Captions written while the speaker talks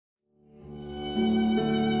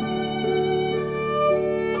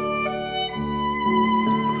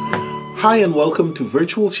Hi and welcome to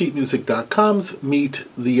virtualsheetmusic.com's Meet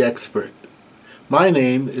the Expert. My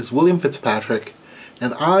name is William Fitzpatrick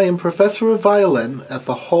and I am professor of violin at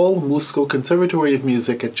the Hall Musco Conservatory of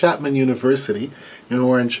Music at Chapman University in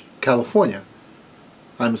Orange, California.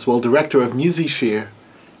 I'm as well director of MusiShare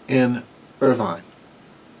in Irvine.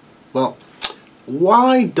 Well,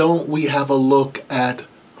 why don't we have a look at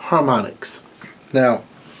harmonics? Now,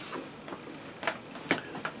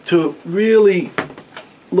 to really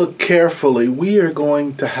look carefully, we are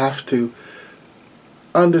going to have to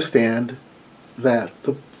understand that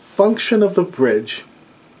the function of the bridge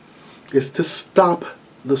is to stop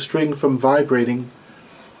the string from vibrating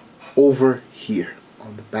over here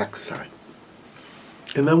on the back side.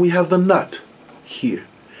 And then we have the nut here.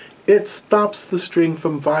 It stops the string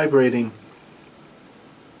from vibrating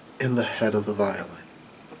in the head of the violin.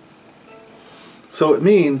 So it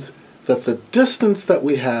means that the distance that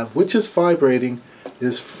we have, which is vibrating,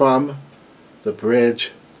 is from the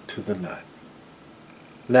bridge to the nut.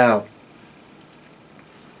 Now,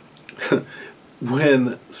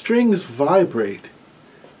 when strings vibrate,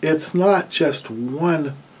 it's not just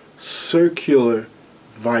one circular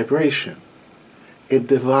vibration. It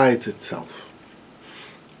divides itself.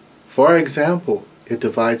 For example, it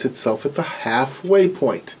divides itself at the halfway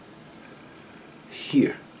point,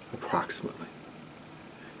 here approximately.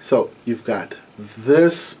 So you've got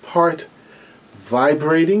this part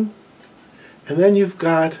vibrating, and then you've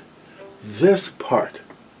got this part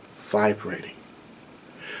vibrating.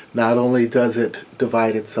 Not only does it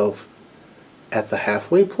divide itself at the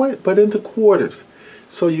halfway point, but into quarters.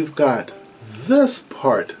 So you've got this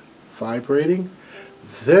part vibrating,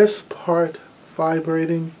 this part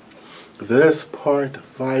vibrating, this part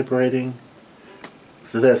vibrating,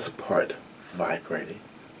 this part vibrating.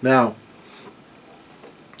 Now,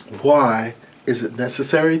 why is it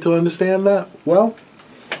necessary to understand that? Well,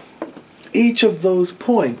 each of those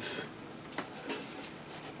points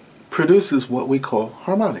produces what we call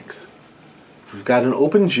harmonics. If we've got an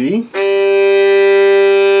open G,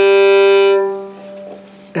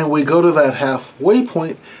 and we go to that halfway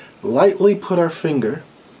point, lightly put our finger,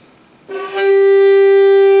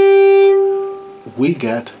 we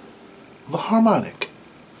get the harmonic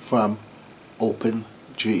from open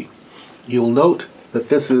G. You'll note that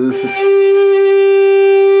this is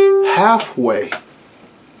halfway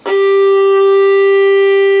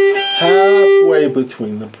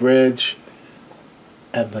between the bridge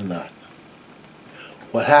and the nut.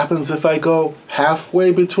 What happens if I go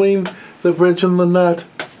halfway between the bridge and the nut?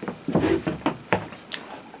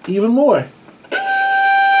 Even more.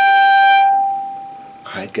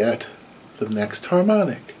 I get the next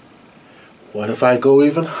harmonic. What if I go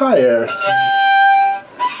even higher?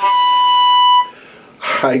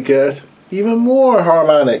 I get even more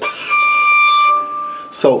harmonics.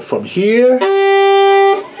 So from here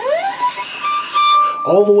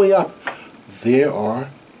all the way up, there are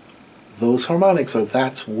those harmonics, or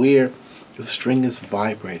that's where the string is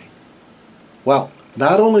vibrating. Well,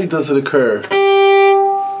 not only does it occur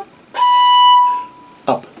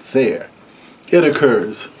up there, it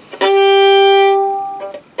occurs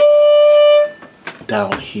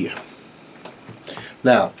down here.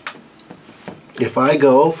 Now, if I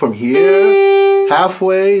go from here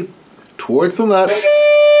halfway towards the nut,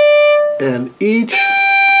 and each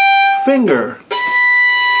finger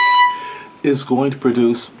is going to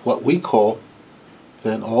produce what we call,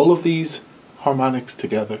 then all of these harmonics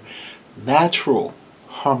together, natural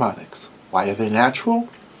harmonics. Why are they natural?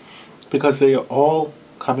 Because they are all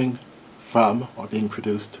coming from or being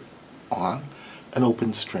produced on an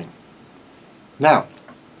open string. Now,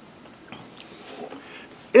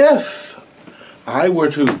 if I were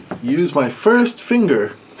to use my first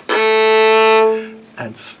finger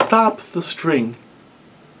and stop the string,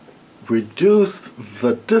 reduce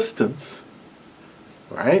the distance,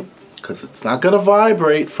 right? Because it's not going to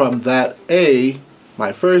vibrate from that A,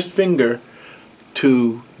 my first finger,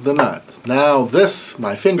 to the nut. Now this,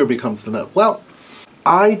 my finger, becomes the nut. Well,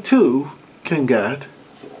 I too can get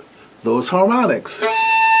those harmonics,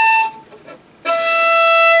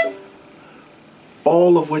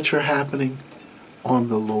 all of which are happening on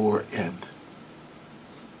the lower end.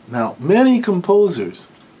 Now, many composers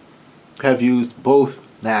have used both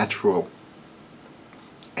natural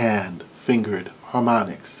and fingered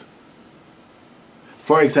harmonics.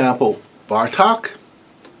 For example, Bartók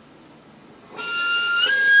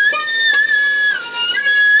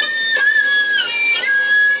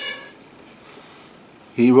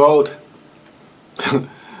he wrote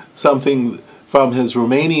something from his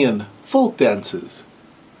Romanian folk dances,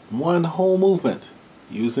 one whole movement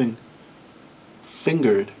using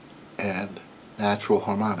fingered and natural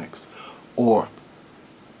harmonics. Or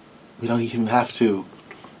we don't even have to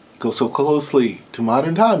go so closely to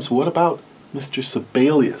modern times. What about Mr.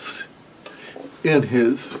 Sibelius in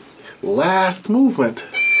his last movement?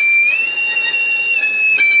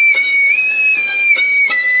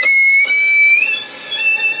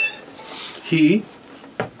 He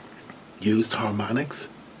used harmonics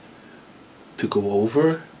to go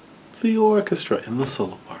over the orchestra in the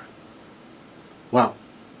solo part. Wow.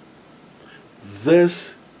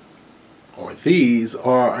 These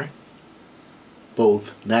are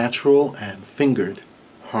both natural and fingered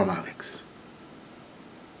harmonics.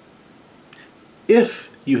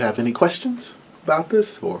 If you have any questions about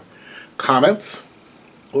this, or comments,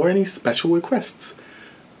 or any special requests,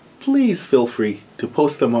 please feel free to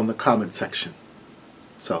post them on the comment section.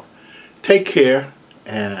 So, take care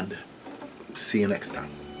and see you next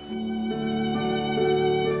time.